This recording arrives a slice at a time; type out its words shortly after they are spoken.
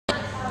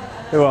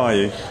Who are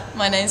you?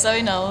 My name's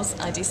Knowles.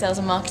 I do sales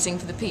and marketing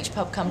for the Peach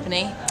Pub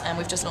Company, and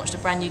we've just launched a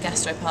brand new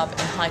gastropub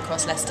in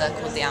Highcross, Leicester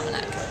called the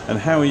Almanack. And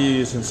how are you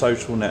using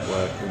social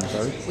networking,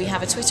 Zoe? We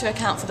have a Twitter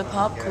account for the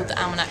pub called the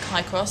Almanack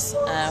Highcross,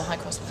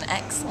 Highcross with an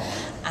X.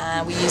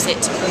 We use it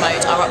to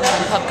promote our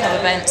upcoming pub club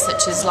events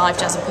such as Live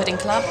Jazz and Pudding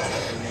Club,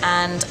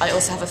 and I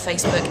also have a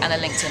Facebook and a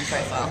LinkedIn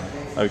profile.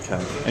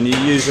 Okay, and you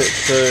use it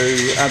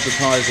to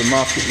advertise and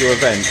market your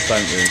events,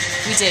 don't you?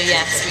 We do,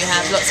 yes. We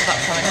have lots of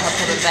upcoming pub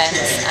club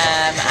events,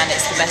 and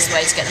it's the best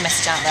way to get the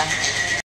message out there.